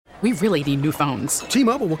We really need new phones.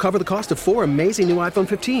 T-Mobile will cover the cost of 4 amazing new iPhone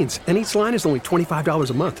 15s, and each line is only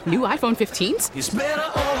 $25 a month. New iPhone 15s? It's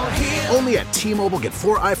better over here. Only at T-Mobile, get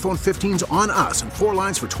 4 iPhone 15s on us and 4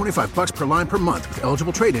 lines for $25 per line per month with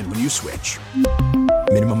eligible trade-in when you switch.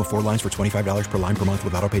 Minimum of 4 lines for $25 per line per month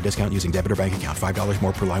with autopay discount using debit or bank account. $5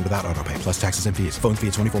 more per line without autopay, plus taxes and fees. Phone fee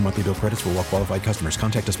at 24 monthly bill credits for well-qualified customers.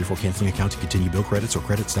 Contact us before canceling account to continue bill credits or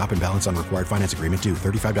credit stop and balance on required finance agreement due.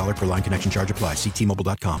 $35 per line connection charge applies. See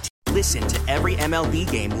T-Mobile.com. Listen to every MLB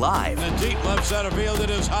game live. In the deep left center field, it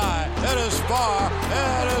is high, it is far,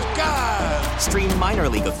 it is gone. Stream minor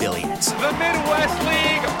league affiliates. The Midwest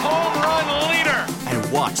League home run leader. And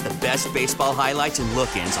watch the best baseball highlights and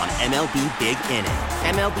look-ins on MLB Big Inning.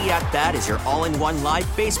 MLB At Bat is your all-in-one live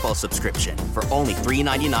baseball subscription for only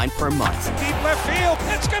 $3.99 per month. Deep left field,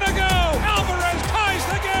 it's gonna go. Alvarez ties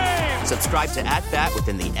the game. Subscribe to At Bat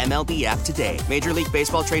within the MLB app today. Major League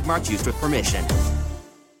Baseball trademarks used with permission.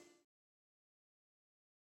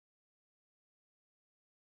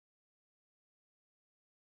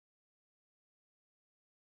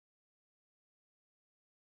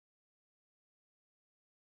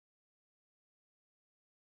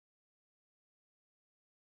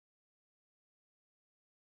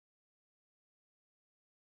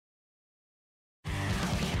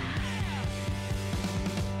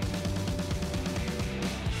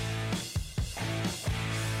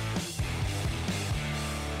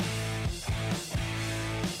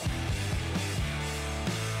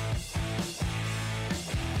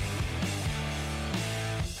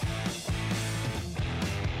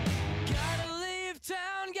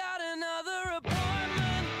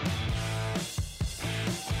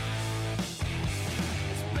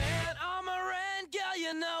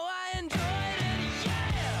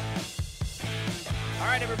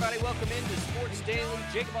 Everybody, welcome into Sports Daily.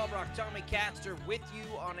 Jacob Albrock, Tommy Catster with you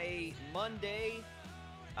on a Monday,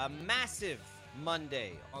 a massive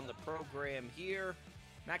Monday on the program here.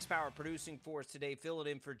 Max Power producing for us today, filling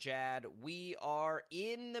in for Jad. We are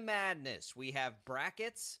in the madness. We have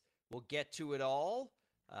brackets. We'll get to it all.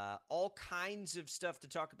 All kinds of stuff to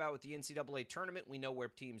talk about with the NCAA tournament. We know where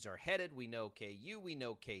teams are headed. We know KU. We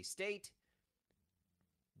know K-State.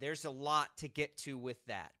 There's a lot to get to with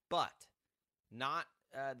that, but not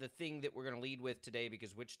the thing that we're going to lead with today,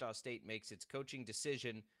 because Wichita State makes its coaching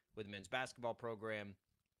decision with the men's basketball program,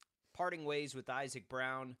 parting ways with Isaac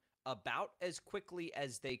Brown about as quickly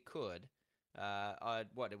as they could.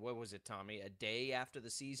 What was it, Tommy? A day after the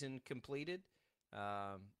season completed,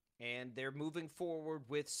 and they're moving forward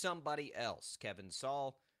with somebody else. Kevin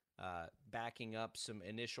Saul backing up some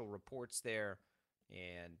initial reports there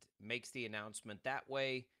and makes the announcement that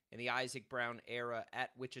way. And the Isaac Brown era at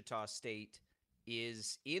Wichita State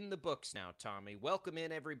is in the books now, Tommy. Welcome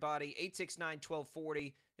in, everybody.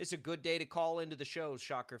 869-1240. It's a good day to call into the show,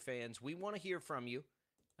 Shocker fans. We want to hear from you.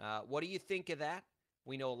 What do you think of that?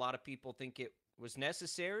 We know a lot of people think it was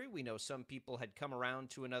necessary. We know some people had come around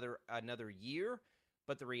to another year,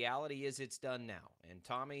 but the reality is it's done now. And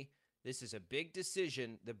Tommy, this is a big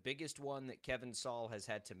decision, the biggest one that Kevin Saul has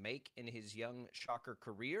had to make in his young Shocker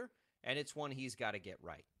career, and it's one he's got to get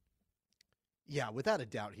right. Yeah, without a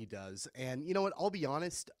doubt he does. And you know what? I'll be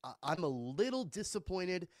honest, I'm a little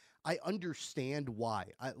disappointed. I understand why.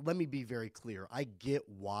 Let me be very clear. I get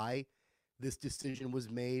why this decision was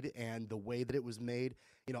made and the way that it was made.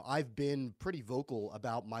 You know, I've been pretty vocal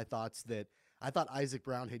about my thoughts that I thought Isaac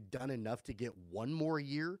Brown had done enough to get one more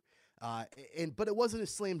year. But it wasn't a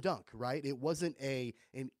slam dunk, right? It wasn't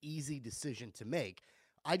an easy decision to make.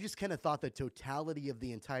 I just kind of thought the totality of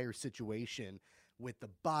the entire situation with the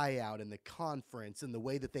buyout and the conference and the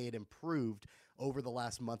way that they had improved over the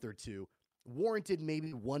last month or two warranted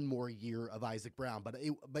maybe one more year of Isaac Brown, but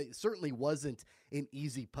it certainly wasn't an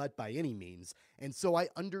easy putt by any means. And so I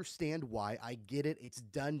understand why. I get it. It's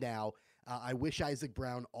done now. I wish Isaac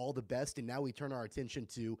Brown all the best, and now we turn our attention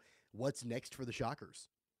to what's next for the Shockers.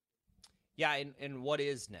 Yeah, and what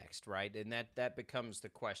is next, right? And that becomes the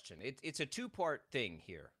question. It's a two-part thing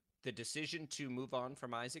here. The decision to move on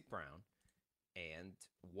from Isaac Brown, and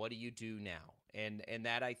what do you do now? And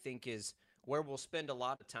that, I think, is where we'll spend a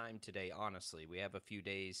lot of time today, honestly. We have a few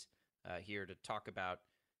days here to talk about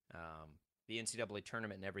the NCAA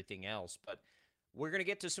tournament and everything else. But we're going to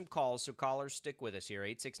get to some calls, so callers, stick with us here,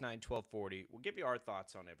 869-1240. We'll give you our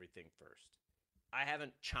thoughts on everything first. I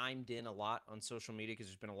haven't chimed in a lot on social media because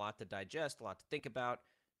there's been a lot to digest, a lot to think about.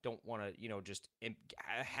 Don't want to, just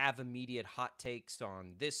have immediate hot takes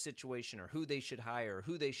on this situation or who they should hire or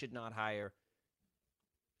who they should not hire.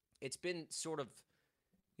 It's been sort of,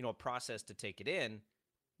 a process to take it in.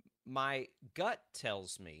 My gut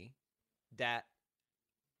tells me that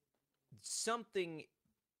something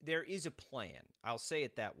there is a plan. I'll say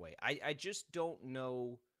it that way. I just don't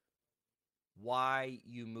know why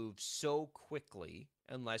you move so quickly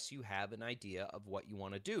unless you have an idea of what you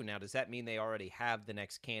want to do. Now, does that mean they already have the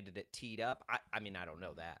next candidate teed up? I mean, I don't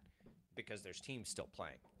know that because there's teams still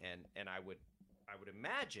playing. And I would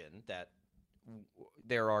imagine that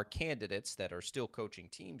there are candidates that are still coaching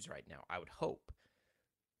teams right now. I would hope.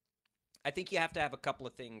 I think you have to have a couple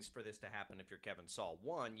of things for this to happen if you're Kevin Saul.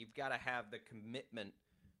 One, you've got to have the commitment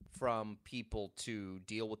from people to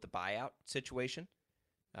deal with the buyout situation.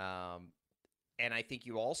 And I think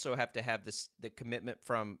you also have to have the commitment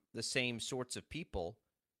from the same sorts of people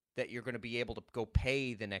that you're going to be able to go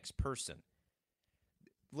pay the next person.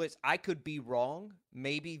 Liz, I could be wrong.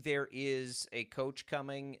 Maybe there is a coach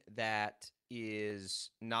coming that is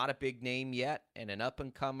not a big name yet and an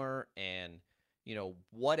up-and-comer and,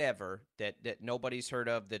 whatever that nobody's heard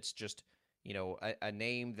of that's just, a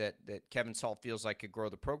name that Kevin Saul feels like could grow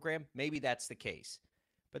the program. Maybe that's the case.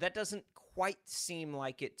 But that doesn't quite seem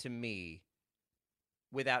like it to me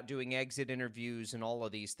without doing exit interviews and all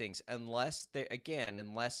of these things, unless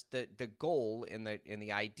the goal and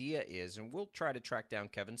the idea is, and we'll try to track down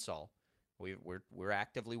Kevin Saul. We're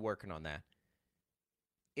actively working on that.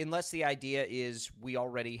 Unless the idea is we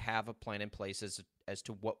already have a plan in place as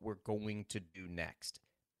to what we're going to do next.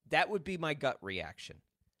 That would be my gut reaction.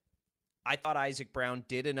 I thought Isaac Brown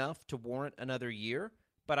did enough to warrant another year,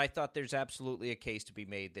 but I thought there's absolutely a case to be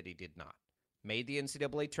made that he did not. Made the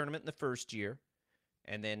NCAA tournament in the first year,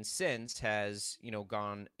 and then since has,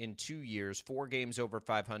 gone in 2 years, 4 games over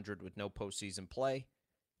 500 with no postseason play.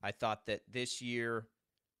 I thought that this year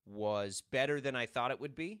was better than I thought it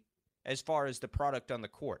would be as far as the product on the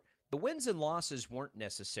court. The wins and losses weren't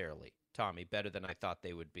necessarily, Tommy, better than I thought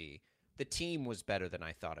they would be. The team was better than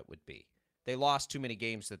I thought it would be. They lost too many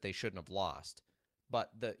games that they shouldn't have lost. But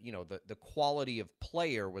the quality of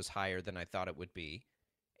player was higher than I thought it would be.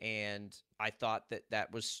 And I thought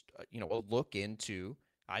that was, a look into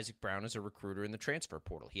Isaac Brown as a recruiter in the transfer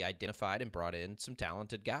portal. He identified and brought in some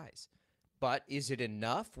talented guys. But is it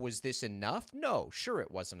enough? Was this enough? No, sure it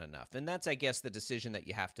wasn't enough. And that's, I guess, the decision that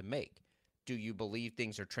you have to make. Do you believe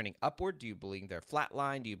things are trending upward? Do you believe they're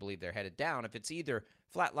flatlined? Do you believe they're headed down? If it's either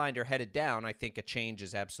flatlined or headed down, I think a change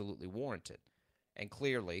is absolutely warranted. And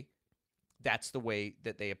clearly, that's the way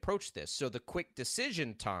that they approach this. So the quick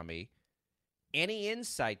decision, Tommy, any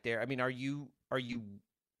insight there? I mean, are you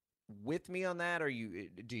with me on that?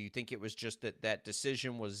 Do you think it was just that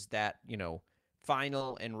decision was that,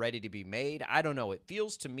 final and ready to be made? I don't know. It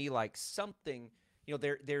feels to me like something,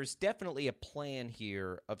 there's definitely a plan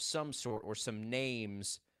here of some sort or some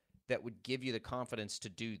names that would give you the confidence to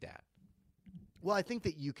do that. Well, I think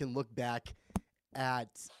that you can look back at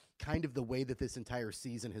kind of the way that this entire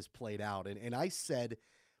season has played out. And I said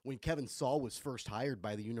when Kevin Saul was first hired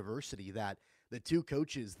by the university that the two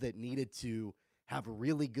coaches that needed to have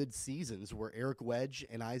really good seasons were Eric Wedge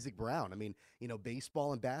and Isaac Brown. I mean,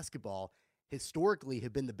 baseball and basketball historically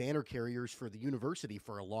have been the banner carriers for the university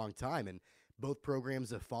for a long time, and both programs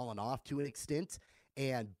have fallen off to an extent,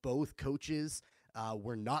 and both coaches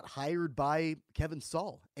were not hired by Kevin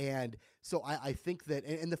Saul. And so I think that,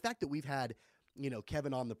 and the fact that we've had,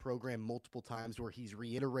 Kevin on the program multiple times where he's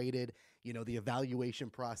reiterated, the evaluation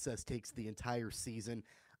process takes the entire season.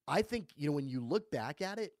 I think, when you look back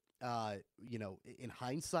at it, in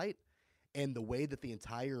hindsight and the way that the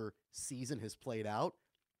entire season has played out,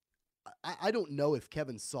 I don't know if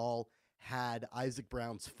Kevin Saul had Isaac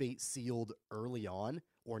Brown's fate sealed early on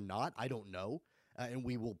or not. I don't know, and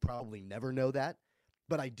we will probably never know that.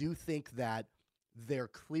 But I do think that there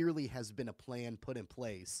clearly has been a plan put in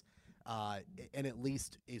place, and at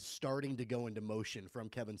least is starting to go into motion from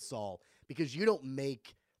Kevin Saul, because you don't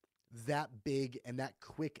make that big and that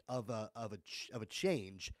quick of a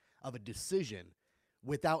change, of a decision,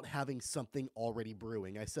 without having something already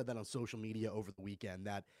brewing. I said that on social media over the weekend,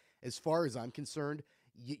 that as far as I'm concerned,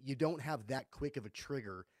 you don't have that quick of a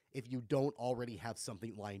trigger if you don't already have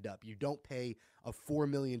something lined up. You don't pay a $4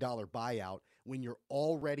 million buyout when you're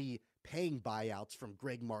already paying buyouts from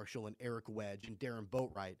Greg Marshall and Eric Wedge and Darren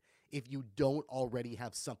Boatwright if you don't already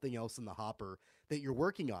have something else in the hopper that you're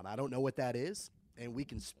working on. I don't know what that is, and we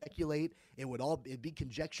can speculate. It'd be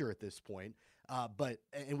conjecture at this point,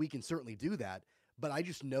 and we can certainly do that. But I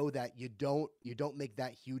just know that you don't make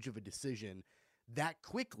that huge of a decision that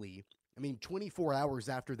quickly. I mean, 24 hours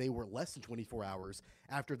after they were less than 24 hours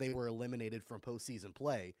after they were eliminated from postseason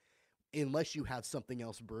play, unless you have something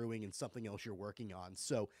else brewing and something else you're working on.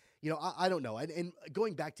 So, I don't know. And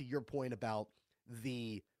going back to your point about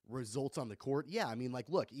the results on the court, yeah, I mean,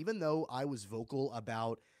 look, even though I was vocal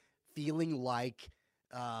about feeling like,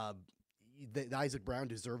 that Isaac Brown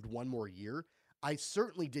deserved one more year. I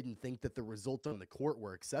certainly didn't think that the results on the court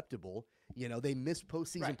were acceptable. They missed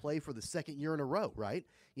postseason play for the second year in a row, right?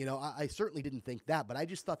 I certainly didn't think that, but I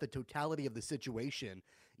just thought the totality of the situation,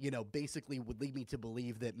 basically would lead me to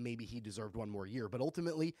believe that maybe he deserved one more year. But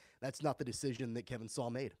ultimately, that's not the decision that Kevin Saul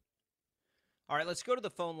made. All right, let's go to the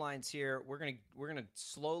phone lines here. We're gonna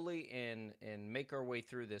slowly and make our way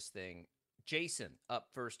through this thing. Jason up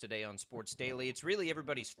first today on Sports Daily. It's really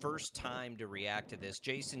everybody's first time to react to this.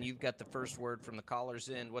 Jason, you've got the first word from the callers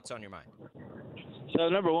in. What's on your mind? So,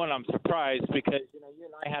 number one, I'm surprised because, you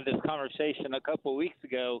and I had this conversation a couple of weeks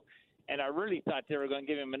ago, and I really thought they were going to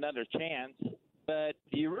give him another chance. But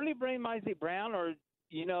do you really blame Isaac Brown, or, is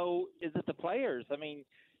it the players? I mean,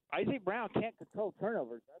 Isaac Brown can't control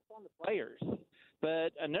turnovers. That's on the players.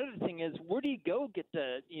 But another thing is, where do you go get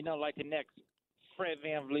the, like the next Fred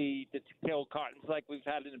VanVleet, the Tail Cottons like we've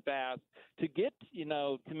had in the past to get,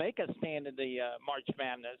 to make a stand in the March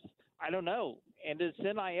Madness? I don't know. And this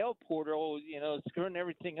NIL portal, screwing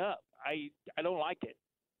everything up. I don't like it.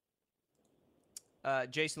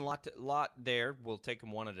 Jason, lot there. We'll take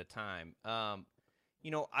them one at a time.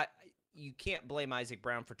 You can't blame Isaac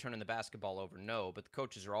Brown for turning the basketball over, no, but the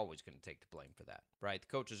coaches are always going to take the blame for that, right? The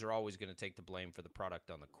coaches are always going to take the blame for the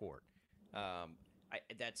product on the court.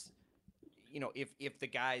 If the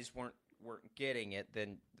guys weren't getting it,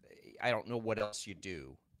 then I don't know what else you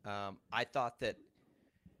do. I thought that,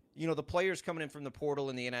 the players coming in from the portal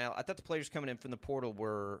in the NIL, I thought the players coming in from the portal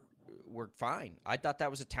were fine. I thought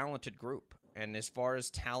that was a talented group. And as far as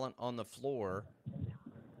talent on the floor,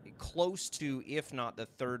 close to, if not the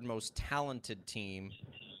third most talented team,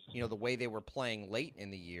 the way they were playing late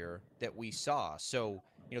in the year that we saw. So,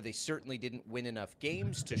 they certainly didn't win enough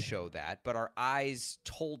games to show that, but our eyes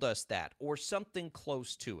told us that, or something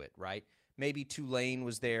close to it, right? Maybe Tulane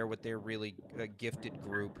was there with their really gifted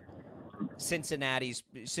group. Cincinnati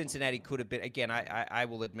could have been, again, I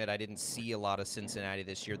will admit I didn't see a lot of Cincinnati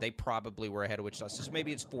this year. They probably were ahead of Wichita. So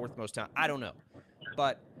maybe it's fourth most talented. I don't know.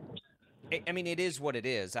 But, I mean, it is what it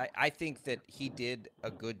is. I think that he did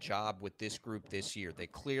a good job with this group this year. They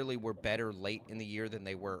clearly were better late in the year than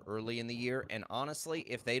they were early in the year. And honestly,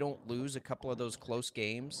 if they don't lose a couple of those close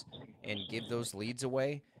games and give those leads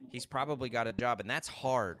away, he's probably got a job. And that's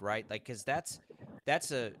hard, right? Like, because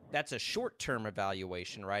that's a short-term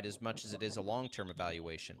evaluation, right, as much as it is a long-term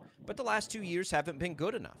evaluation. But the last 2 years haven't been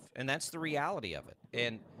good enough, and that's the reality of it.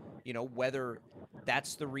 And, whether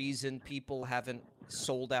that's the reason people haven't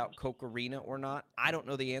sold out Koch Arena or not, I don't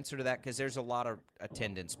know the answer to that because there's a lot of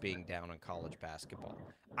attendance being down in college basketball.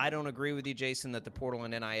 I don't agree with you, Jason, that the portal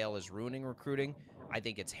and NIL is ruining recruiting. I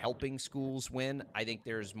think it's helping schools win. I think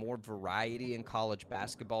there's more variety in college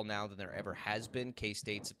basketball now than there ever has been.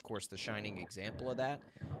 K-State's, of course, the shining example of that.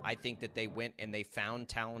 I think that they went and they found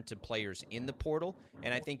talented players in the portal,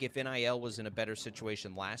 and I think if NIL was in a better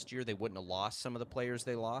situation last year, they wouldn't have lost some of the players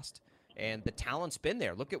they lost. And the talent's been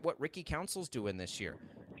there. Look at what Ricky Council's doing this year.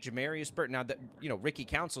 Jamarius Burton. Now, Ricky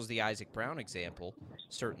Council's the Isaac Brown example,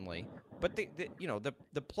 certainly. But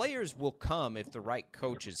the players will come if the right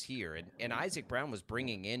coach is here. And Isaac Brown was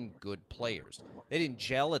bringing in good players. They didn't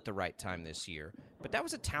gel at the right time this year, but that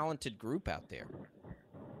was a talented group out there.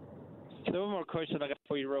 So one more question I got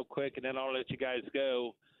for you real quick, and then I'll let you guys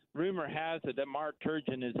go. Rumor has it that Mark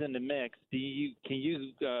Turgeon is in the mix. Can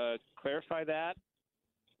you clarify that?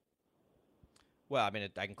 Well, I mean,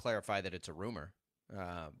 I can clarify that it's a rumor.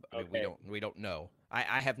 We don't know.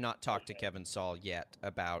 I have not talked to Kevin Saul yet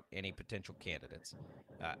about any potential candidates.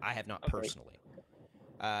 I have not personally.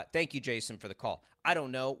 Thank you, Jason, for the call. I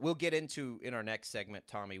don't know. We'll get into in our next segment,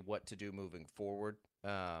 Tommy, what to do moving forward.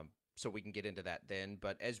 So we can get into that then.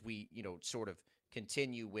 But as we, sort of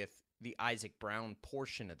continue with the Isaac Brown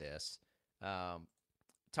portion of this,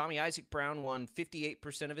 Tommy, Isaac Brown won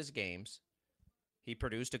 58% of his games. He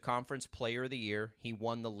produced a conference player of the year. He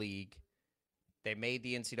won the league. They made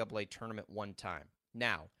the NCAA tournament one time.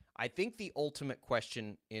 Now, I think the ultimate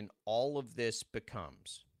question in all of this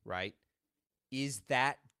becomes, right, is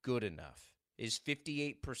that good enough? Is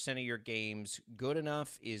 58% of your games good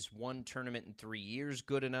enough? Is one tournament in 3 years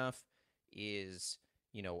good enough? Is,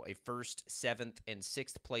 a first, seventh, and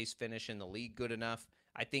sixth place finish in the league good enough?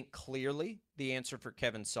 I think clearly the answer for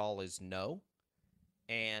Kevin Saul is no.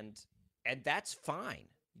 And that's fine.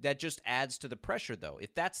 That just adds to the pressure, though.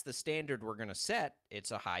 If that's the standard we're going to set,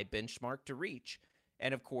 it's a high benchmark to reach.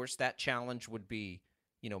 And, of course, that challenge would be,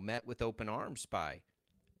 met with open arms by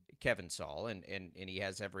Kevin Saul, and he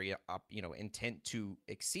has every, intent to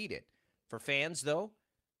exceed it. For fans, though,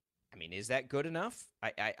 I mean, is that good enough?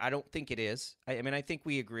 I don't think it is. I mean, I think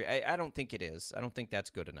we agree. I don't think it is. I don't think that's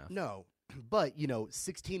good enough. No, But,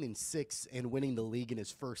 16-6 and winning the league in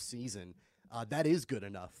his first season, that is good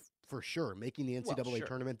enough for sure. Making the NCAA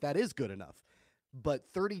tournament, that is good enough.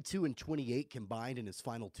 But 32-28 combined in his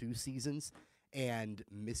final 2 seasons and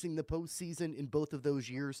missing the postseason in both of those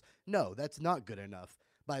years, no, that's not good enough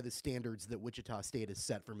by the standards that Wichita State has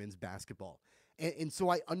set for men's basketball. And so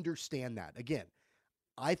I understand that. Again,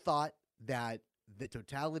 I thought that the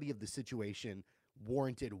totality of the situation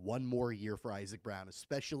warranted one more year for Isaac Brown,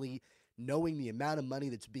 especially knowing the amount of money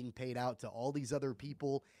that's being paid out to all these other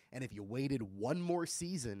people. And if you waited one more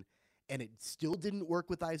season and it still didn't work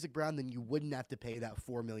with Isaac Brown, then you wouldn't have to pay that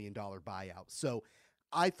 $4 million buyout. So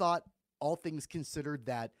I thought, all things considered,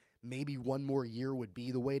 that maybe one more year would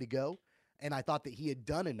be the way to go. And I thought that he had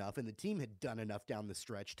done enough and the team had done enough down the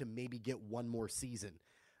stretch to maybe get one more season.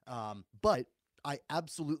 But I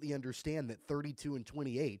absolutely understand that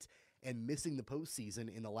 32-28 and missing the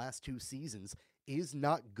postseason in the last 2 seasons is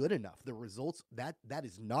not good enough. The results, that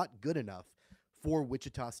is not good enough for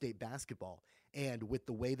Wichita State basketball. And with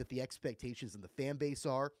the way that the expectations in the fan base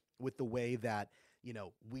are, with the way that,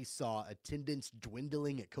 we saw attendance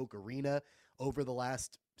dwindling at Koch Arena over the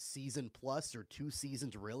last season plus, or 2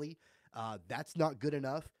 seasons really, that's not good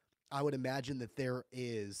enough. I would imagine that there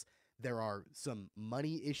are some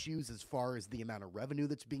money issues as far as the amount of revenue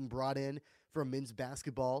that's being brought in from men's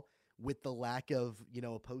basketball, with the lack of, a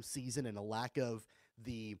postseason and a lack of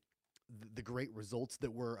the great results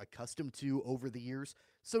that we're accustomed to over the years.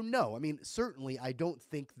 So no, I mean, certainly I don't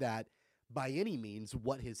think that by any means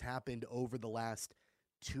what has happened over the last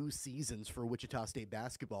 2 seasons for Wichita State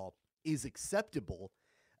basketball is acceptable.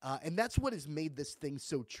 And that's what has made this thing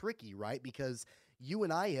so tricky, right? Because you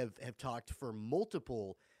and I have talked for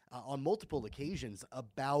on multiple occasions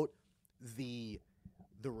about the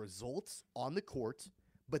results on the court,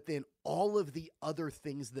 but then all of the other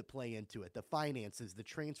things that play into it, the finances, the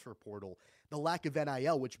transfer portal, the lack of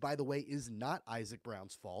NIL, which, by the way, is not Isaac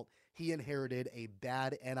Brown's fault. He inherited a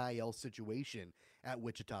bad NIL situation at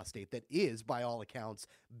Wichita State that is, by all accounts,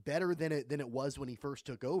 better than it was when he first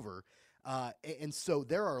took over. And so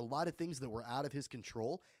there are a lot of things that were out of his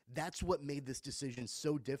control. That's what made this decision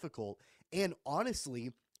so difficult. And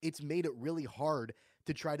honestly, it's made it really hard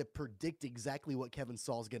to try to predict exactly what Kevin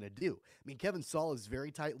Saul is going to do. I mean, Kevin Saul is very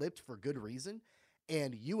tight-lipped for good reason,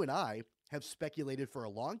 and you and I have speculated for a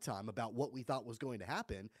long time about what we thought was going to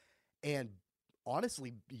happen, and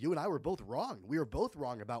honestly, you and I were both wrong. We were both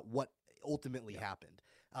wrong about what ultimately happened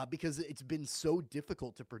because it's been so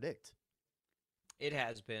difficult to predict. It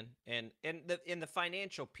has been, and the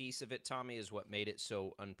financial piece of it, Tommy, is what made it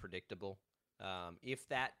so unpredictable. If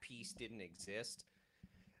that piece didn't exist,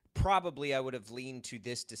 probably I would have leaned to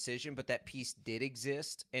this decision, but that piece did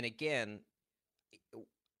exist. And again,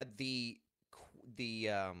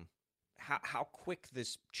 how quick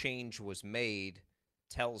this change was made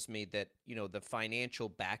tells me that, the financial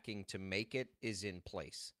backing to make it is in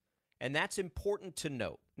place. And that's important to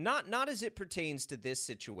note. Not as it pertains to this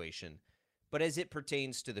situation, but as it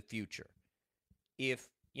pertains to the future. If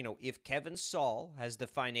Kevin Saul has the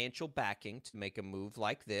financial backing to make a move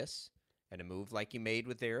like this, and a move like he made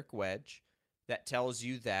with Eric Wedge, that tells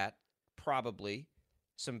you that probably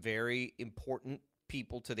some very important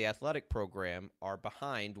people to the athletic program are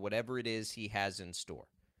behind whatever it is he has in store.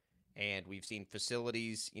 And we've seen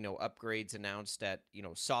facilities, upgrades announced at,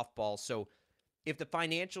 softball. So if the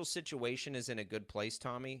financial situation is in a good place,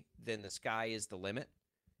 Tommy, then the sky is the limit.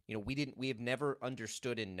 We have never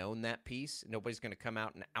understood and known that piece. Nobody's going to come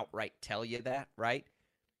out and outright tell you that, right?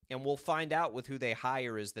 And we'll find out with who they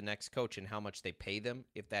hire as the next coach and how much they pay them,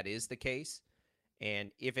 if that is the case.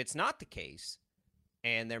 And if it's not the case,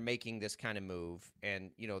 and they're making this kind of move,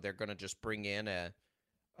 and, they're going to just bring in a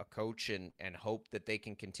coach and hope that they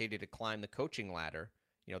can continue to climb the coaching ladder,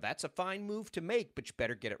 that's a fine move to make, but you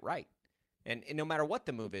better get it right. And no matter what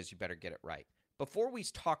the move is, you better get it right. Before we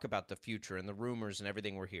talk about the future and the rumors and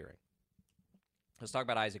everything we're hearing, let's talk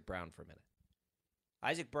about Isaac Brown for a minute.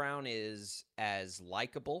 Isaac Brown is as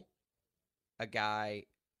likable a guy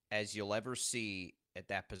as you'll ever see at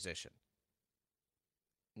that position.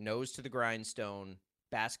 Nose to the grindstone,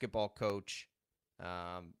 basketball coach.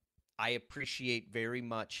 I appreciate very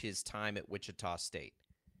much his time at Wichita State.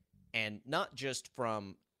 And not just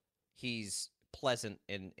from he's pleasant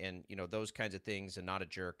and those kinds of things and not a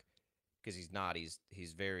jerk, because he's not.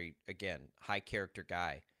 He's very, again, high character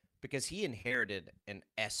guy, because he inherited an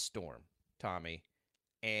S storm, Tommy.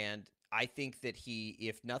 And I think that he,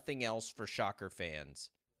 if nothing else for Shocker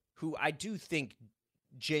fans, who I do think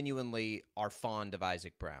genuinely are fond of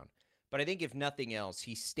Isaac Brown, but I think if nothing else,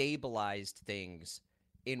 he stabilized things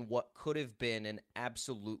in what could have been an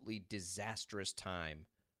absolutely disastrous time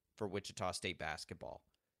for Wichita State basketball.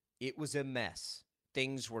 It was a mess.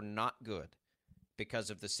 Things were not good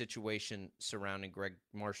because of the situation surrounding Greg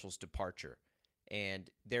Marshall's departure. And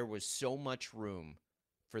there was so much room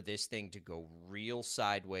for this thing to go real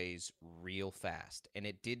sideways real fast. And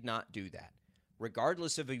it did not do that.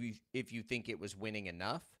 Regardless of if you think it was winning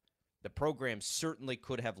enough, the program certainly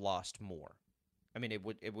could have lost more. I mean,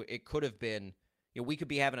 it could have been, we could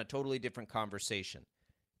be having a totally different conversation.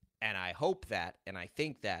 And I hope that, and I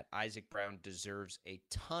think that Isaac Brown deserves a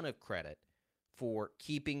ton of credit for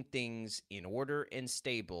keeping things in order and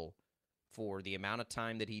stable for the amount of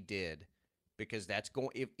time that he did, because that's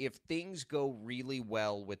going. If things go really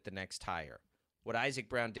well with the next hire, what Isaac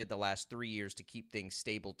Brown did the last 3 years to keep things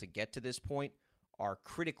stable to get to this point are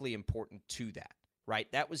critically important to that, right?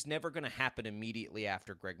 That was never going to happen immediately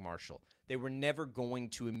after Greg Marshall. They were never going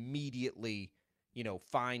to immediately,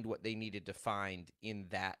 find what they needed to find in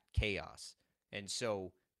that chaos. And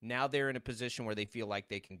so now they're in a position where they feel like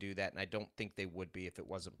they can do that, and I don't think they would be if it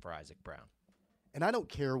wasn't for Isaac Brown. And I don't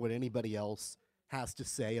care what anybody else has to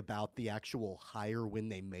say about the actual hire when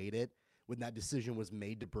they made it, when that decision was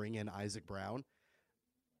made to bring in Isaac Brown,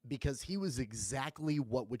 because he was exactly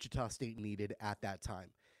what Wichita State needed at that time.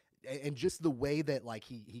 And just the way that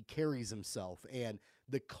he carries himself and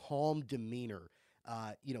the calm demeanor,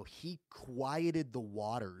 he quieted the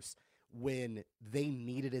waters when they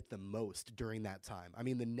needed it the most during that time. I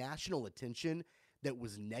mean, the national attention that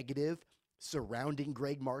was negative surrounding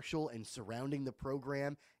Greg Marshall and surrounding the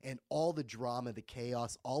program and all the drama, the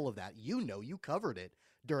chaos, all of that, you covered it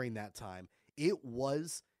during that time. It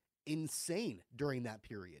was insane during that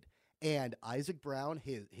period. And Isaac Brown,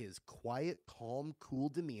 his quiet, calm, cool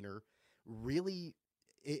demeanor, really,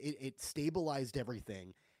 it stabilized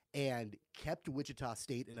everything and kept Wichita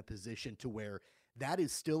State in a position to where that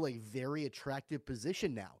is still a very attractive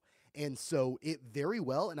position now. And so it very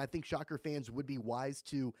well, and I think Shocker fans would be wise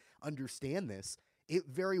to understand this, it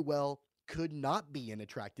very well could not be an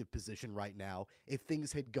attractive position right now if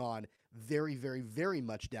things had gone very, very, very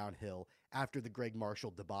much downhill after the Greg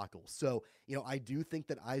Marshall debacle. So, I do think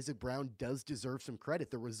that Isaac Brown does deserve some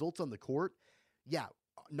credit. The results on the court,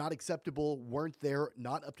 not acceptable, weren't there,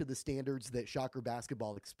 not up to the standards that Shocker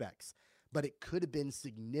basketball expects. But it could have been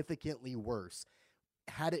significantly worse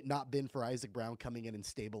had it not been for Isaac Brown coming in and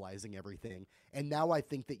stabilizing everything. And now I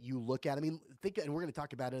think that you look at, and we're going to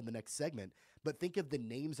talk about it in the next segment, but think of the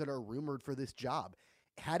names that are rumored for this job.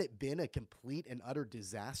 Had it been a complete and utter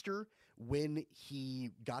disaster when he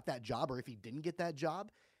got that job, or if he didn't get that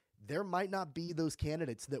job, there might not be those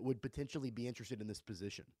candidates that would potentially be interested in this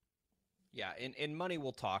position. Yeah, and money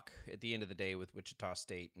will talk at the end of the day with Wichita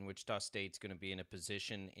State, and Wichita State's going to be in a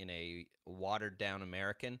position in a watered-down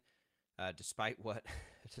American, despite what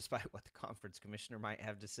the conference commissioner might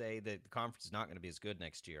have to say, that the conference is not going to be as good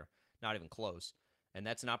next year, not even close. And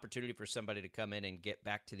that's an opportunity for somebody to come in and get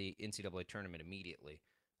back to the NCAA tournament immediately.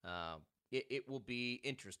 It will be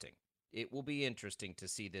interesting. It will be interesting to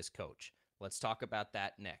see this coach. Let's talk about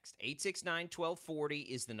that next. 869-1240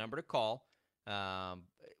 is the number to call.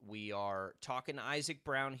 We are talking Isaac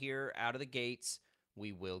Brown here out of the gates.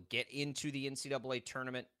 We will get into the NCAA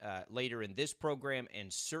tournament later in this program,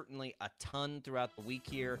 and certainly a ton throughout the week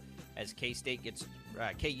here as KU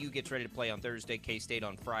gets ready to play on Thursday, K-State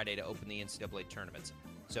on Friday to open the NCAA tournaments.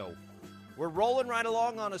 So we're rolling right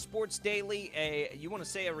along on a Sports Daily. You want to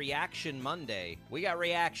say a reaction Monday? We got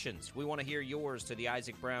reactions. We want to hear yours to the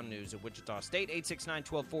Isaac Brown news at Wichita State.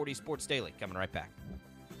 869-1240 Sports Daily. Coming right back.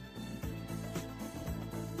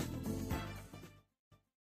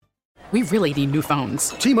 We really need new phones.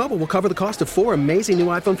 T-Mobile will cover the cost of 4 amazing new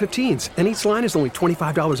iPhone 15s, and each line is only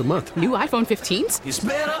 $25 a month. New iPhone 15s? It's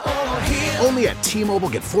better over here. Only at T-Mobile,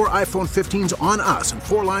 get 4 iPhone 15s on us and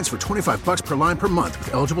 4 lines for $25 per line per month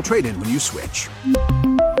with eligible trade-in when you switch.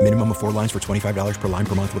 Minimum of 4 lines for $25 per line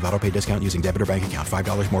per month with autopay discount using debit or bank account.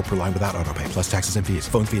 $5 more per line without autopay, plus taxes and fees.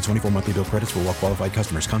 Phone fee at 24 monthly bill credits for well-qualified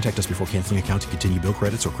customers. Contact us before canceling account to continue bill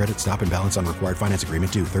credits or credit stop and balance on required finance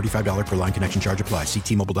agreement due. $35 per line connection charge applies. See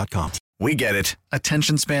T-Mobile.com. We get it.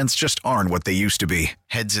 Attention spans just aren't what they used to be.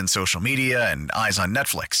 Heads in social media and eyes on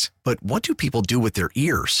Netflix. But what do people do with their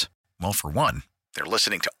ears? Well, for one, they're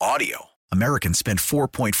listening to audio. Americans spend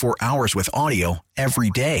 4.4 hours with audio every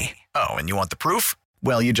day. Oh, and you want the proof?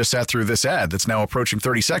 Well, you just sat through this ad that's now approaching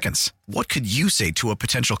 30 seconds. What could you say to a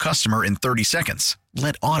potential customer in 30 seconds?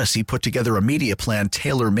 Let Odyssey put together a media plan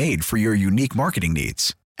tailor-made for your unique marketing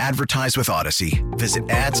needs. Advertise with Odyssey. Visit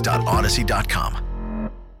ads.odyssey.com.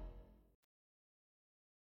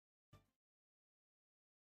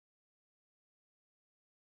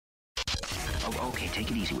 Okay, take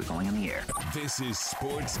it easy. We're going on the air. This is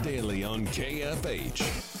Sports Daily on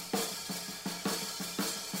KFH.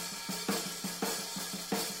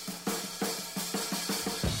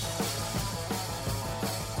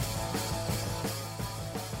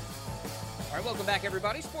 Welcome back,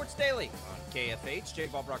 everybody. Sports Daily on KFH. Jake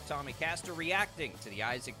Ballbrook, Tommy Castor reacting to the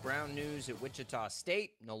Isaac Brown news at Wichita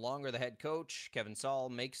State. No longer the head coach. Kevin Saul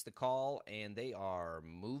makes the call, and they are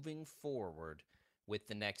moving forward with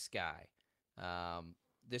the next guy.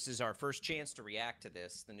 This is our first chance to react to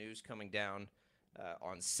this. The news coming down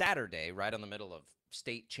on Saturday, right on the middle of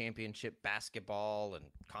state championship basketball and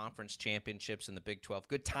conference championships in the Big 12.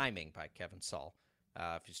 Good timing by Kevin Saul.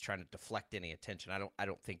 If he's trying to deflect any attention, I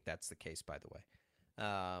don't think that's the case. By the way,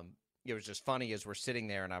 it was just funny as we're sitting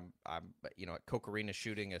there, and I'm at Coke Arena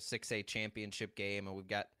shooting a 6A championship game, and we've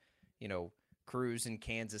got Cruz in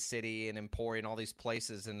Kansas City and Emporia and all these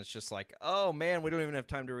places, and it's just like, oh man, we don't even have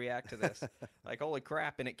time to react to this. Like, holy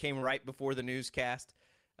crap! And it came right before the newscast.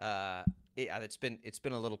 It's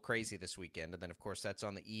been a little crazy this weekend, and then of course that's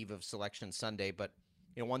on the eve of Selection Sunday, but.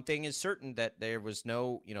 One thing is certain, that there was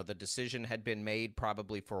no, the decision had been made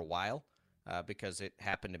probably for a while because it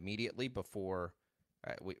happened immediately before,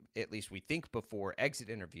 at least we think before exit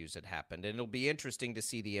interviews had happened. And it'll be interesting to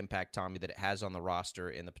see the impact, Tommy, that it has on the roster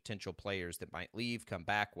and the potential players that might leave, come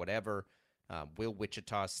back, whatever. Will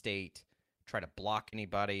Wichita State try to block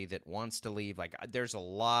anybody that wants to leave? Like, there's a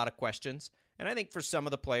lot of questions. And I think for some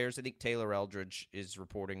of the players, I think Taylor Eldridge is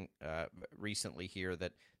reporting recently here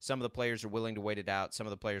that some of the players are willing to wait it out. Some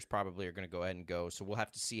of the players probably are going to go ahead and go. So we'll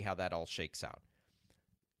have to see how that all shakes out.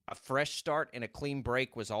 A fresh start and a clean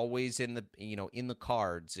break was always in the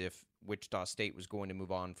cards if Wichita State was going to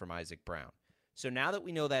move on from Isaac Brown. So now that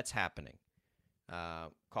we know that's happening,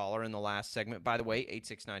 caller in the last segment, by the way,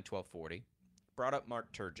 869-1240, brought up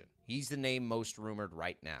Mark Turgeon. He's the name most rumored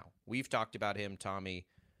right now. We've talked about him, Tommy,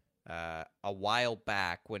 a while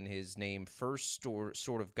back when his name first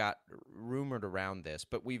sort of got rumored around this,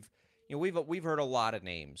 but we've heard a lot of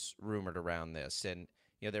names rumored around this, and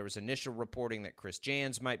there was initial reporting that Chris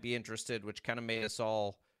Jans might be interested, which kind of made us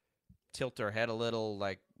all tilt our head a little.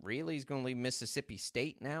 Like, really, he's going to leave Mississippi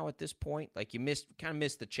State now at this point? Like, you kind of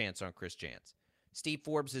missed the chance on Chris Jans. Steve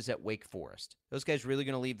Forbes is at Wake Forest. Those guys really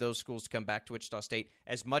going to leave those schools to come back to Wichita State?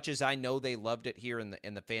 As much as I know they loved it here, and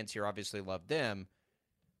the fans here obviously loved them.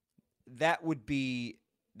 That would be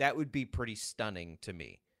pretty stunning to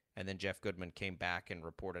me. And then Jeff Goodman came back and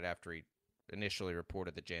reported after he initially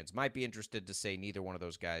reported that Jans might be interested to say neither one of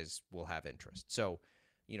those guys will have interest. So,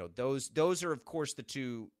 those are, of course, the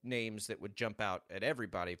two names that would jump out at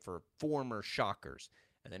everybody for former Shockers.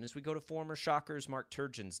 And then as we go to former Shockers, Mark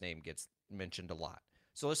Turgeon's name gets mentioned a lot.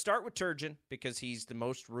 So let's start with Turgeon because he's the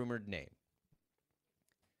most rumored name.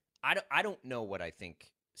 I don't know what I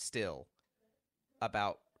think still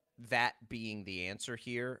about that being the answer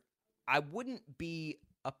here. I wouldn't be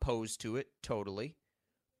opposed to it totally,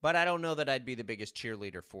 but I don't know that I'd be the biggest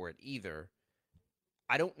cheerleader for it either.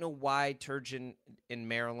 I don't know why Turgeon in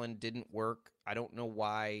Maryland didn't work. I don't know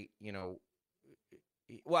why,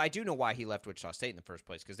 well, I do know why he left Wichita State in the first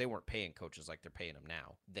place, because they weren't paying coaches like they're paying them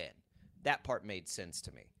now then. That part made sense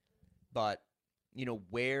to me. But,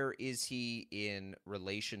 where is he in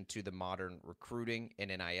relation to the modern recruiting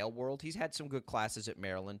and NIL world? He's had some good classes at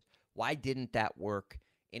Maryland. Why didn't that work?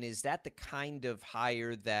 And is that the kind of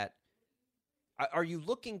hire that – are you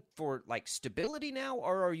looking for, like, stability now,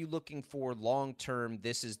 or are you looking for long-term,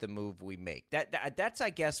 this is the move we make? That's, I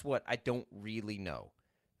guess, what I don't really know.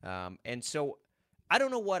 And so I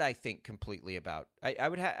don't know what I think completely about.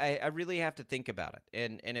 I really have to think about it.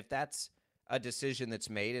 And if that's a decision that's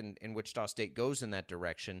made and Wichita State goes in that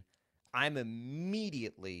direction, I'm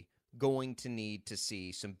immediately going to need to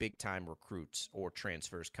see some big-time recruits or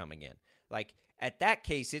transfers coming in. Like, at that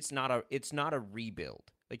case, it's not a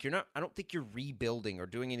rebuild. Like, I don't think you're rebuilding or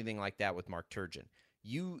doing anything like that with Mark Turgeon.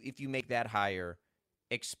 If you make that hire,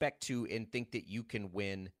 expect to and think that you can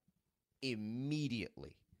win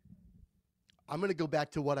immediately. I'm going to go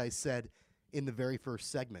back to what I said in the very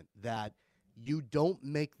first segment, that you don't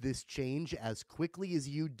make this change as quickly as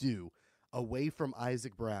you do away from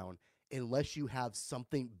Isaac Brown unless you have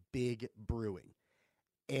something big brewing.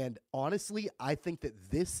 And honestly, I think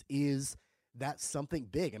that this is that something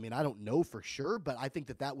big. I mean, I don't know for sure, but I think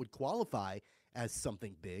that would qualify as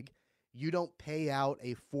something big. You don't pay out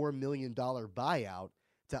a $4 million buyout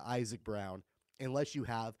to Isaac Brown unless you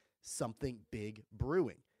have something big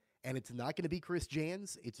brewing. And it's not going to be Chris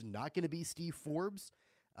Jans. It's not going to be Steve Forbes.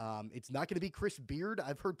 It's not going to be Chris Beard.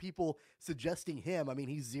 I've heard people suggesting him. I mean,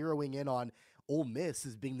 he's zeroing in on Ole Miss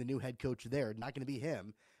as being the new head coach there. Not going to be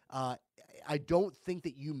him. I don't think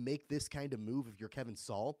that you make this kind of move if you're Kevin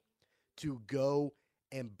Saul to go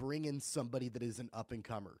and bring in somebody that is an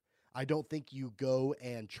up-and-comer. I don't think you go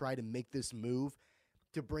and try to make this move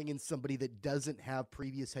to bring in somebody that doesn't have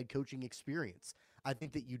previous head coaching experience. I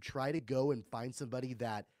think that you try to go and find somebody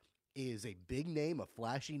that is a big name, a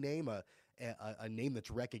flashy name, a name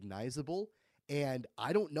that's recognizable. And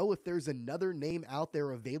I don't know if there's another name out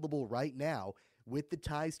there available right now with the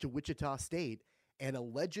ties to Wichita State and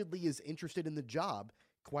allegedly is interested in the job,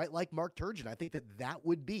 quite like Mark Turgeon. I think that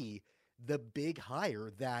would be the big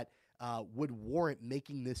hire that would warrant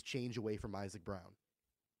making this change away from Isaac Brown.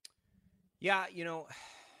 Yeah,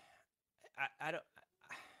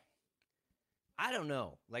 I don't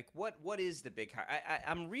know. Like, what is the big hire?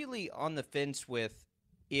 I'm really on the fence with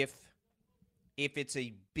if it's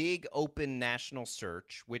a big open national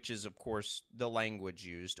search, which is, of course, the language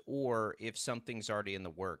used, or if something's already in the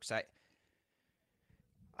works.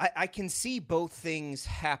 I can see both things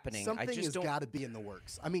happening. Something has got to be in the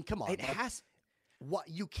works. I mean, come on. It has. What,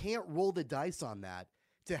 you can't roll the dice on that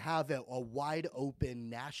to have a wide open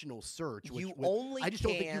national search. I just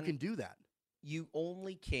don't think you can do that. You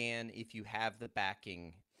only can if you have the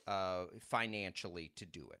backing financially to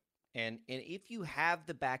do it. And if you have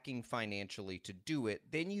the backing financially to do it,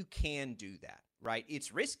 then you can do that, right?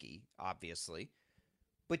 It's risky, obviously,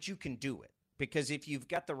 but you can do it. Because if you've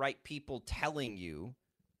got the right people telling you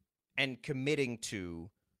and committing to,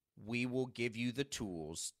 we will give you the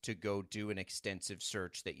tools to go do an extensive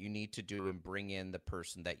search that you need to do and bring in the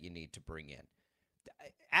person that you need to bring in.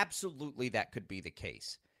 Absolutely, that could be the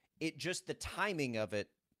case. It just, the timing of it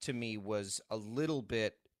to me was a little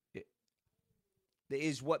bit,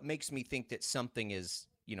 is what makes me think that something is,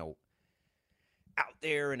 out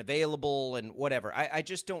there and available and whatever. I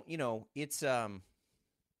just don't, it's. And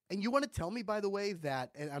you want to tell me, by the way,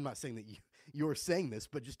 that, and I'm not saying that you're saying this,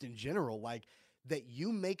 but just in general, like, that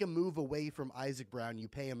you make a move away from Isaac Brown, you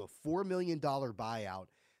pay him a $4 million buyout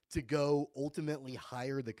to go ultimately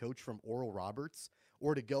hire the coach from Oral Roberts,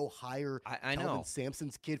 or to go hire Kelvin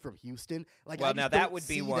Sampson's kid from Houston. Like, well, now that would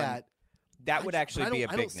be one. That would actually be a big name.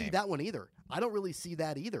 I don't see that one either. I don't really see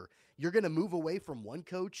that either. You're going to move away from one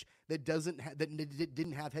coach that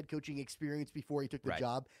didn't have head coaching experience before he took the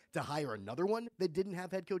job to hire another one that didn't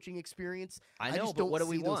have head coaching experience. I know, just but don't what do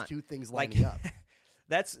we see want? Those two things lining up.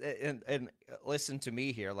 That's and listen to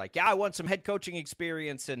me here. Like, yeah, I want some head coaching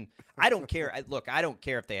experience, and I don't care. I don't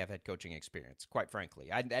care if they have head coaching experience. Quite frankly,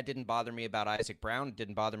 that didn't bother me about Isaac Brown. It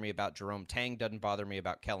didn't bother me about Jerome Tang. Doesn't bother me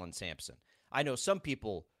about Kellen Sampson. I know some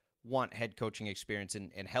people want head coaching experience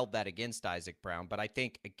and held that against Isaac Brown, but I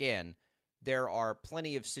think again there are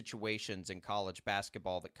plenty of situations in college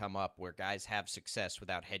basketball that come up where guys have success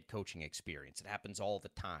without head coaching experience. It happens all the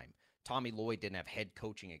time. Tommy Lloyd didn't have head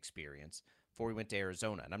coaching experience before he went to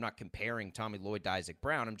Arizona. And I'm not comparing Tommy Lloyd to Isaac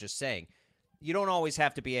Brown. I'm just saying you don't always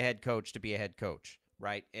have to be a head coach to be a head coach,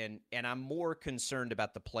 right? And I'm more concerned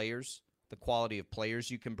about the players, the quality of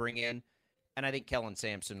players you can bring in. And I think Kellen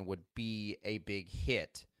Sampson would be a big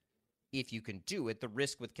hit if you can do it. The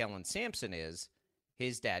risk with Kellen Sampson is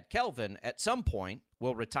his dad, Kelvin, at some point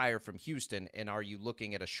will retire from Houston, and are you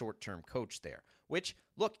looking at a short-term coach there? Which,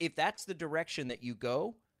 look, if that's the direction that you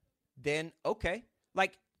go, then okay.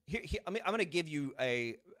 Like, I'm going to give you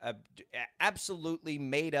a absolutely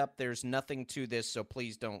made up. There's nothing to this, so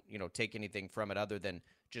please don't take anything from it other than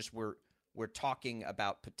just we're talking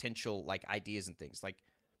about potential like ideas and things. Like,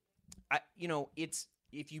 it's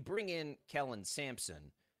if you bring in Kellen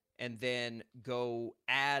Sampson and then go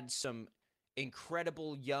add some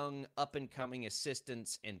incredible young up and coming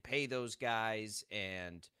assistants and pay those guys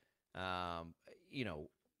and all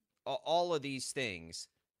of these things.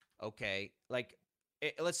 Okay, like.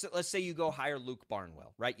 Let's say you go hire Luke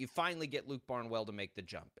Barnwell, right? You finally get Luke Barnwell to make the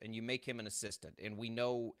jump, and you make him an assistant, and we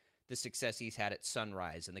know the success he's had at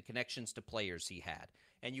Sunrise and the connections to players he had,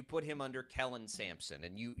 and you put him under Kellen Sampson,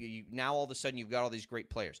 and you now all of a sudden you've got all these great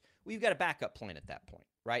players. Well, you've got a backup plan at that point,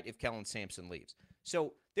 right, if Kellen Sampson leaves.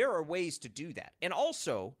 So there are ways to do that. And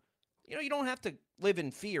also, you don't have to live in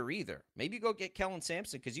fear either. Maybe you go get Kellen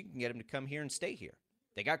Sampson because you can get him to come here and stay here.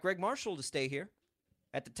 They got Greg Marshall to stay here.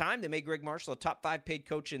 At the time, they made Greg Marshall a top 5 paid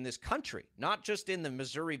coach in this country, not just in the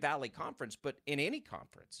Missouri Valley Conference, but in any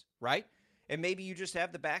conference, right? And maybe you just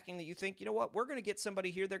have the backing that you think, you know what, we're going to get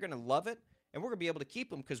somebody here, they're going to love it, and we're going to be able to keep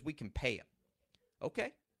them because we can pay them.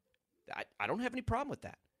 Okay, I don't have any problem with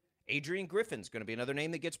that. Adrian Griffin's going to be another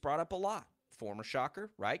name that gets brought up a lot. Former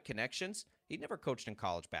Shocker, right? Connections. He'd never coached in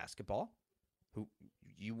college basketball. Who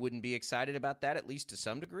you wouldn't be excited about that, at least to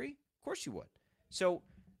some degree? Of course you would. So,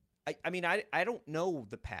 I don't know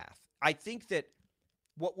the path. I think that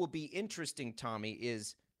what will be interesting, Tommy,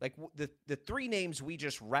 is like the three names we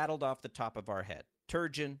just rattled off the top of our head: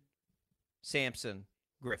 Turgeon, Sampson,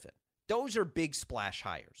 Griffin. Those are big splash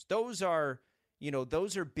hires. Those are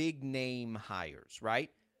big name hires,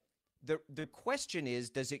 right? The question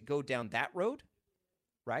is, does it go down that road,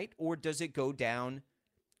 right? Or does it go down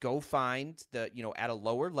go find at a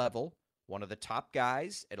lower level, one of the top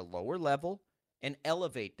guys at a lower level, and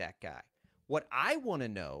elevate that guy. What I want to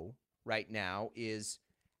know right now is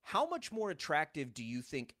how much more attractive do you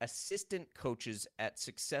think assistant coaches at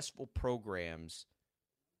successful programs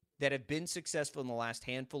that have been successful in the last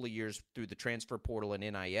handful of years through the transfer portal and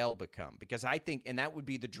NIL become? Because I think, and that would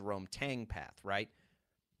be the Jerome Tang path, right?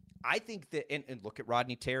 I think that, and look at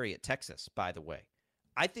Rodney Terry at Texas, by the way.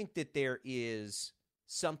 I think that there is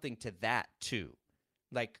something to that too.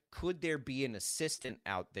 Like, could there be an assistant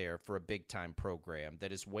out there for a big-time program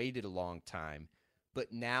that has waited a long time,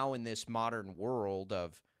 but now in this modern world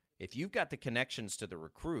of, if you've got the connections to the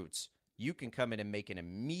recruits, you can come in and make an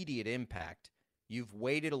immediate impact. You've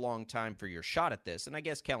waited a long time for your shot at this. And I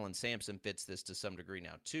guess Kellen Sampson fits this to some degree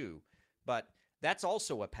now too. But that's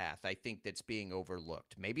also a path, I think, that's being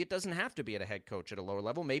overlooked. Maybe it doesn't have to be at a head coach at a lower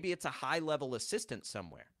level. Maybe it's a high-level assistant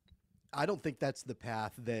somewhere. I don't think that's the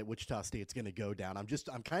path that Wichita State's going to go down. I'm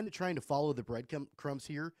kind of trying to follow the breadcrumbs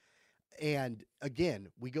here. And again,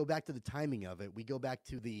 we go back to the timing of it. We go back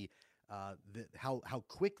to how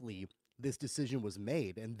quickly this decision was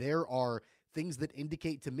made. And there are things that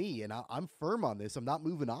indicate to me, and I'm firm on this, I'm not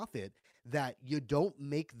moving off it, that you don't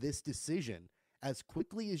make this decision as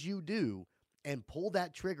quickly as you do and pull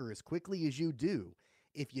that trigger as quickly as you do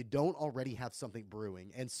if you don't already have something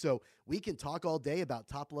brewing. And so we can talk all day about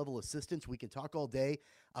top-level assistants. We can talk all day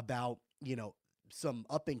about, some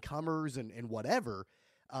up-and-comers and whatever.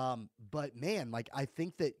 But, man, like, I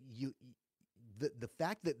think that the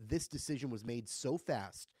fact that this decision was made so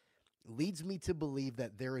fast leads me to believe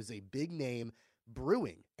that there is a big name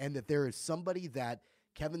brewing and that there is somebody that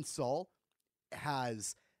Kevin Saul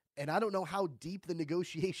has. And I don't know how deep the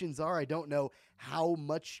negotiations are. I don't know how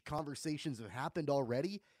much conversations have happened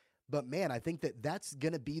already. But, man, I think that that's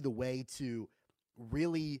going to be the way to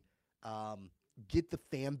really get the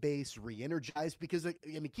fan base re-energized. Because, I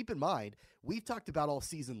mean, keep in mind, we've talked about all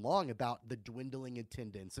season long about the dwindling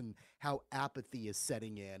attendance and how apathy is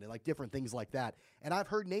setting in and, like, different things like that. And I've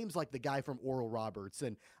heard names like the guy from Oral Roberts,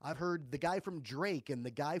 and I've heard the guy from Drake and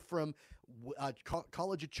the guy from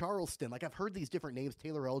College of Charleston. Like, I've heard these different names.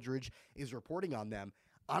 Taylor Eldridge is reporting on them.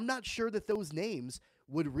 I'm not sure that those names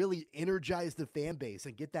would really energize the fan base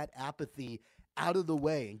and get that apathy out of the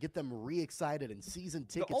way and get them re-excited and season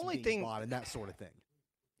tickets being bought and that sort of thing.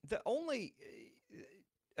 The only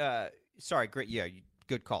great, yeah,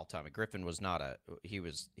 good call, Tommy. Griffin was not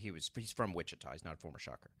he's from Wichita. He's not a former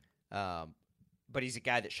Shocker. But he's a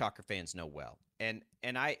guy that Shocker fans know well. And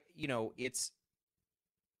I,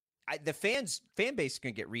 the fan base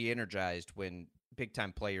can get re-energized when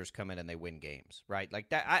big-time players come in and they win games, right? Like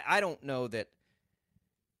that. I don't know that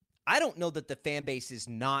the fan base is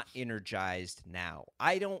not energized now.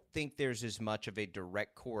 I don't think there's as much of a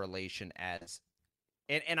direct correlation as,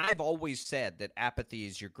 and I've always said that apathy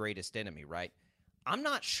is your greatest enemy, right? I'm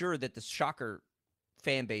not sure that the Shocker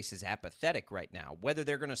fan base is apathetic right now. Whether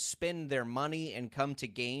they're going to spend their money and come to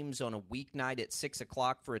games on a weeknight at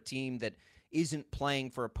 6:00 for a team that isn't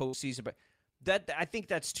playing for a postseason, but I think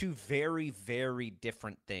that's two very, very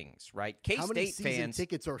different things, right? K-State How many season fans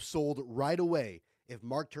tickets are sold right away if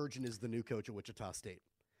Mark Turgeon is the new coach at Wichita State?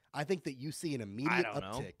 I think that you see an immediate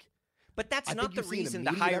uptick. But that's not the reason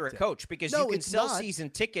to hire a coach, because you can sell season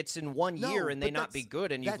tickets in 1 year and they not be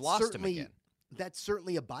good and you've lost them again. That's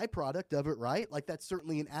certainly a byproduct of it, right? Like, that's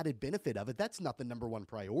certainly an added benefit of it. That's not the number one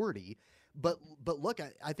priority. But look,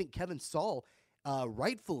 I think Kevin Saul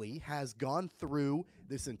rightfully has gone through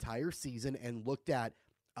this entire season and looked at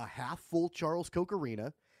a half-full Charles Koch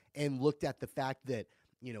Arena and looked at the fact that,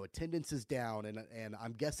 attendance is down, and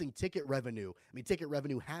I'm guessing ticket revenue. I mean, ticket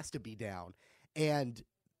revenue has to be down. And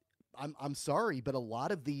I'm sorry, but a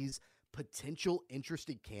lot of these potential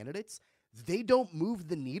interested candidates, they don't move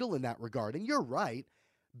the needle in that regard. And you're right.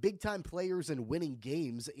 Big-time players and winning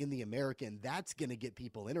games in the American, that's going to get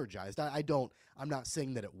people energized. I'm not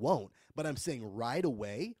saying that it won't, but I'm saying right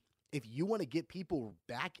away, if you want to get people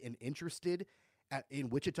back and interested in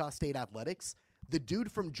Wichita State athletics, the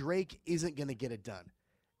dude from Drake isn't going to get it done.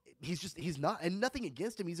 He's not, and nothing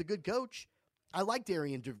against him. He's a good coach. I like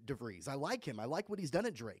Darian DeVries. I like him. I like what he's done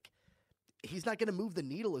at Drake. He's not going to move the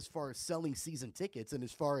needle as far as selling season tickets and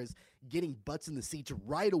as far as getting butts in the seats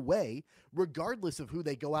right away, regardless of who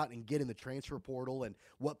they go out and get in the transfer portal and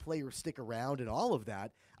what players stick around and all of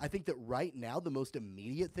that. I think that right now the most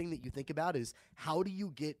immediate thing that you think about is how do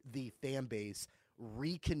you get the fan base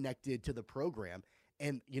reconnected to the program?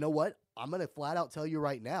 And you know what? I'm going to flat out tell you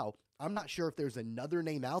right now, I'm not sure if there's another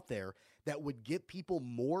name out there that would get people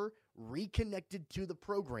more reconnected to the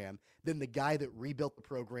program than the guy that rebuilt the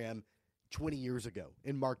program 20 years ago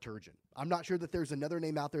in Mark Turgeon. I'm not sure that there's another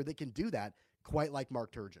name out there that can do that quite like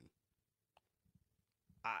Mark Turgeon.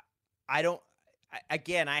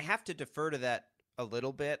 I have to defer to that a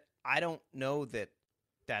little bit. I don't know that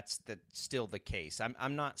that's still the case.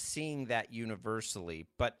 I'm not seeing that universally,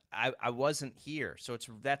 but I wasn't here. So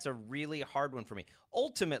that's a really hard one for me.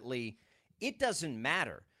 Ultimately, it doesn't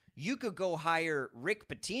matter. You could go hire Rick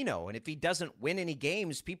Pitino, and if he doesn't win any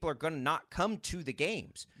games, people are going to not come to the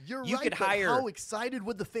games. You could hire. How excited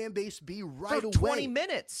would the fan base be right away? For 20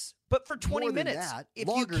 minutes. But for 20 minutes, if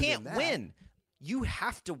you can't win, you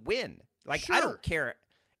have to win. Like, sure. I don't care.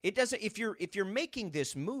 It doesn't. If you're making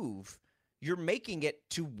this move, you're making it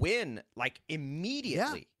to win like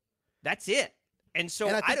immediately. Yeah. That's it. And so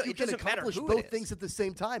I think you it can doesn't accomplish matter both things at the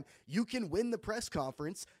same time. You can win the press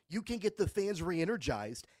conference, you can get the fans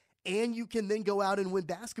re-energized, and you can then go out and win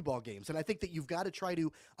basketball games. And I think that you've got to try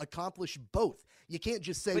to accomplish both. You can't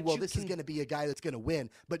just say, well, this is going to be a guy that's going to win,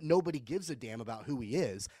 but nobody gives a damn about who he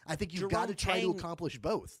is. I think you've got to try to accomplish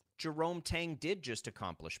both. Jerome Tang did just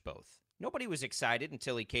accomplish both. Nobody was excited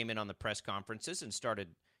until he came in on the press conferences and started,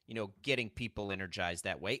 getting people energized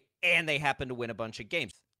that way. And they happened to win a bunch of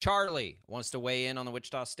games. Charlie wants to weigh in on the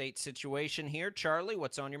Wichita State situation here. Charlie,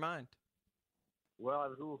 what's on your mind? Well, I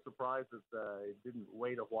was a little surprised that it didn't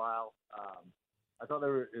wait a while. I thought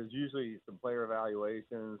there was usually some player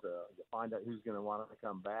evaluations to find out who's going to want to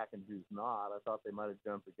come back and who's not. I thought they might have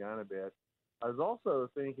jumped the gun a bit. I was also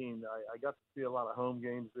thinking I got to see a lot of home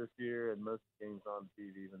games this year and most games on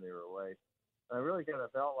TV when they were away. And I really kind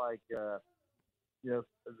of felt like,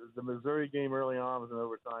 the Missouri game early on was an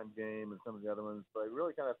overtime game and some of the other ones, but I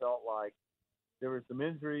really kind of felt like there were some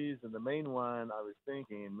injuries, and the main one I was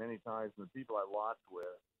thinking many times, and the people I watched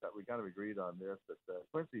with, that we kind of agreed on this, that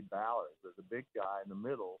Quincy Ballard was a big guy in the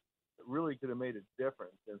middle that really could have made a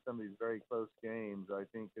difference in some of these very close games. I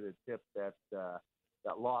think could have tipped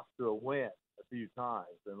that loss to a win a few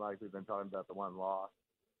times, and like we've been talking about the one loss.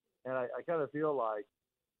 And I kind of feel like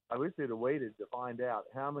I wish they'd have waited to find out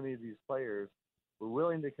how many of these players were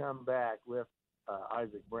willing to come back with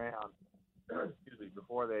Isaac Brown,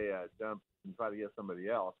 before they jump and try to get somebody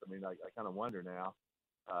else. I mean, I kind of wonder now.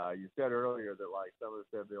 You said earlier that like some of us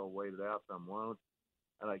said they'll wait it out, some won't,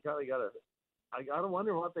 and I kind of gotta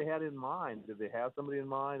wonder what they had in mind. Did they have somebody in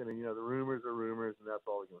mind? I mean, the rumors are rumors, and that's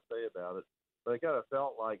all we can say about it. But I kind of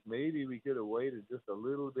felt like maybe we could have waited just a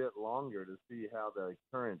little bit longer to see how the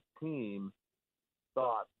current team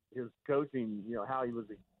thought his coaching, how he was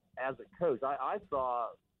as a coach. I saw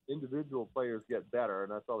individual players get better,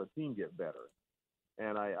 and I saw the team get better.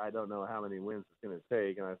 And I don't know how many wins it's going to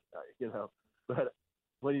take, and but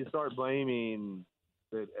when you start blaming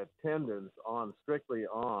the attendance strictly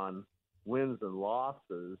on wins and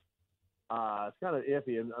losses, it's kind of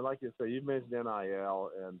iffy. And like you say, you've mentioned NIL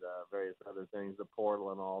and various other things, the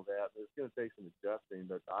portal and all that. It's going to take some adjusting,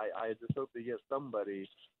 but I just hope they get somebody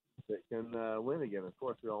that can win again. Of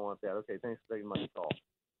course, we all want that. Okay, thanks for taking my call.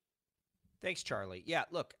 Thanks, Charlie. Yeah,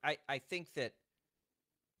 look, I think that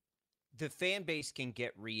the fan base can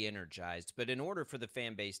get re-energized, but in order for the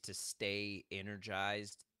fan base to stay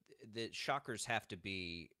energized, the Shockers have to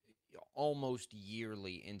be almost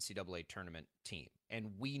yearly NCAA tournament team.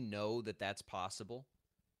 And we know that that's possible.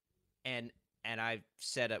 And I've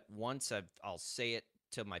said it once, I'll say it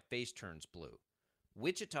till my face turns blue.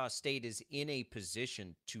 Wichita State is in a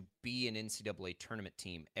position to be an NCAA tournament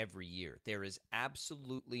team every year. There is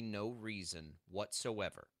absolutely no reason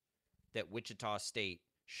whatsoever that Wichita State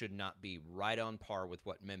should not be right on par with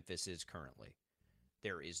what Memphis is currently.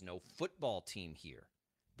 There is no football team here.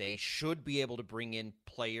 They should be able to bring in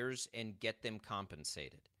players and get them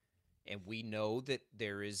compensated. And we know that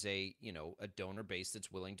there is a donor base that's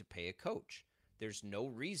willing to pay a coach. There's no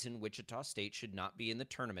reason Wichita State should not be in the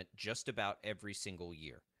tournament just about every single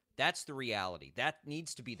year. That's the reality. That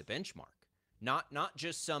needs to be the benchmark. Not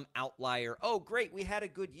just some outlier, oh, great, we had a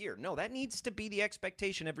good year. No, that needs to be the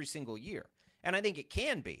expectation every single year. And I think it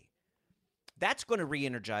can be. That's going to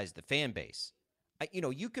re-energize the fan base.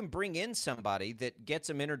 You can bring in somebody that gets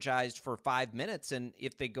them energized for 5 minutes, and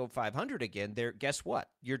if they go 500 again, guess what?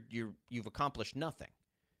 You've accomplished nothing.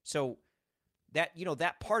 So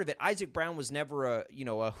that part of it, Isaac Brown was never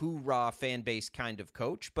a hoorah fan base kind of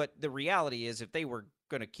coach, but the reality is if they were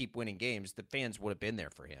going to keep winning games, the fans would have been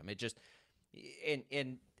there for him. It just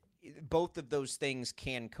and both of those things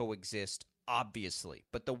can coexist, obviously,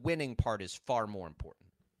 but the winning part is far more important.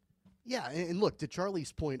 Yeah, and look, to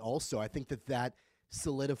Charlie's point also, I think that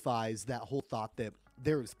solidifies that whole thought that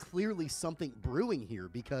there is clearly something brewing here,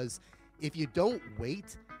 because if you don't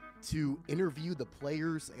wait to interview the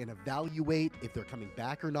players and evaluate if they're coming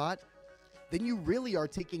back or not, then you really are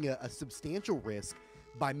taking a substantial risk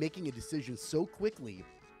by making a decision so quickly.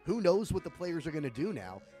 Who knows what the players are going to do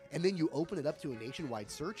now? And then you open it up to a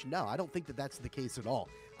nationwide search? No, I don't think that that's the case at all.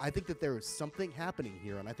 I think that there is something happening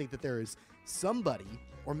here, and I think that there is somebody,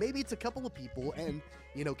 or maybe it's a couple of people, and,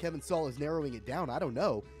 Kevin Saul is narrowing it down. I don't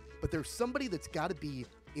know. But there's somebody that's got to be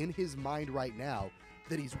in his mind right now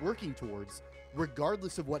that he's working towards,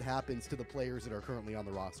 regardless of what happens to the players that are currently on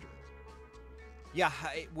the roster. Yeah,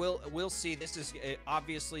 we'll see. This is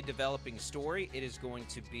obviously developing story. It is going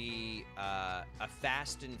to be a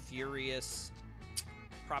fast and furious,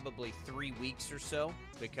 probably 3 weeks or so,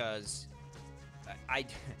 because I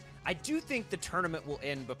do think the tournament will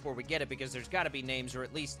end before we get it, because there's got to be names, or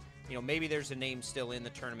at least maybe there's a name still in the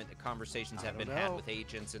tournament that conversations have been had with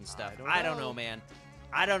agents and stuff. I don't know, man.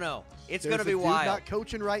 I don't know. It's going to be wild. He's not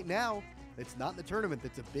coaching right now. It's not in the tournament.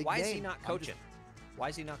 That's a big Why game. is he not coaching? Why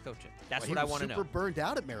is he not coaching? That's what I want to know. Super burned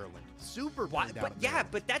out at Maryland. Super burned out. Yeah,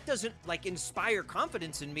 but that doesn't inspire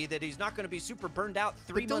confidence in me that he's not going to be super burned out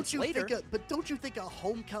 3 months later. But don't you think a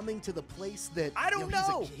homecoming to the place that I don't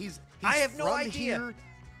know? I have no idea. Here?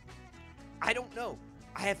 I don't know.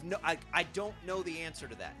 I don't know the answer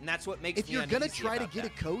to that, and that's what makes me uneasy. If you're going to try to get a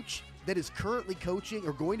coach that is currently coaching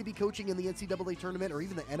or going to be coaching in the NCAA tournament or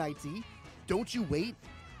even the NIT, don't you wait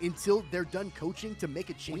until they're done coaching to make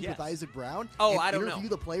a change with Isaac Brown? I don't know. Interview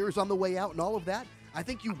the players on the way out and all of that? I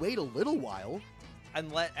think you wait a little while.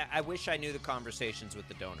 I wish I knew the conversations with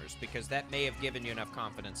the donors, because that may have given you enough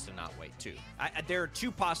confidence to not wait, too. There are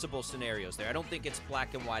two possible scenarios there. I don't think it's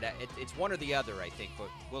black and white. It's one or the other, I think, but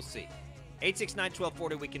we'll see.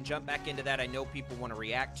 869-1240, we can jump back into that. I know people want to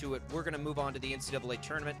react to it. We're going to move on to the NCAA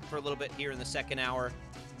tournament for a little bit here in the second hour.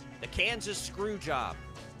 The Kansas screw job.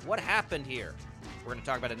 What happened here? We're going to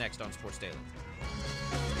talk about it next on Sports Daily.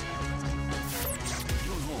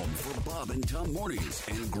 Your home for Bob and Tom mornings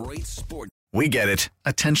and great sport. We get it.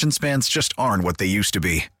 Attention spans just aren't what they used to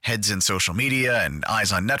be. Heads in social media and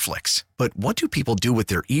eyes on Netflix. But what do people do with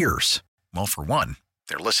their ears? Well, for one,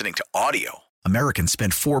 they're listening to audio. Americans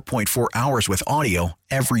spend 4.4 hours with audio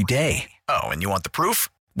every day. Oh, and you want the proof?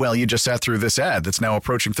 Well, you just sat through this ad that's now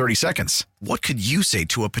approaching 30 seconds. What could you say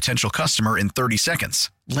to a potential customer in 30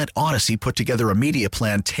 seconds? Let Odyssey put together a media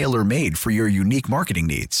plan tailor-made for your unique marketing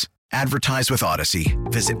needs. Advertise with Odyssey.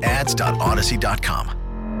 Visit ads.odyssey.com.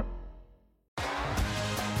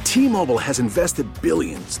 T-Mobile has invested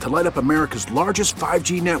billions to light up America's largest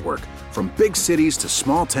 5G network, from big cities to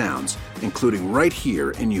small towns, including right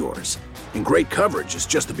here in yours. And great coverage is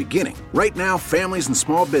just the beginning. Right now, families and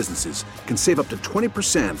small businesses can save up to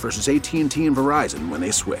 20% versus AT&T and Verizon when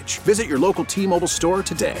they switch. Visit your local T-Mobile store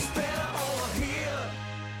today.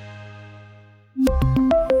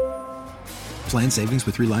 Plan savings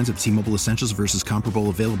with 3 lines of T-Mobile Essentials versus comparable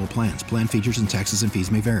available plans. Plan features and taxes and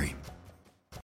fees may vary.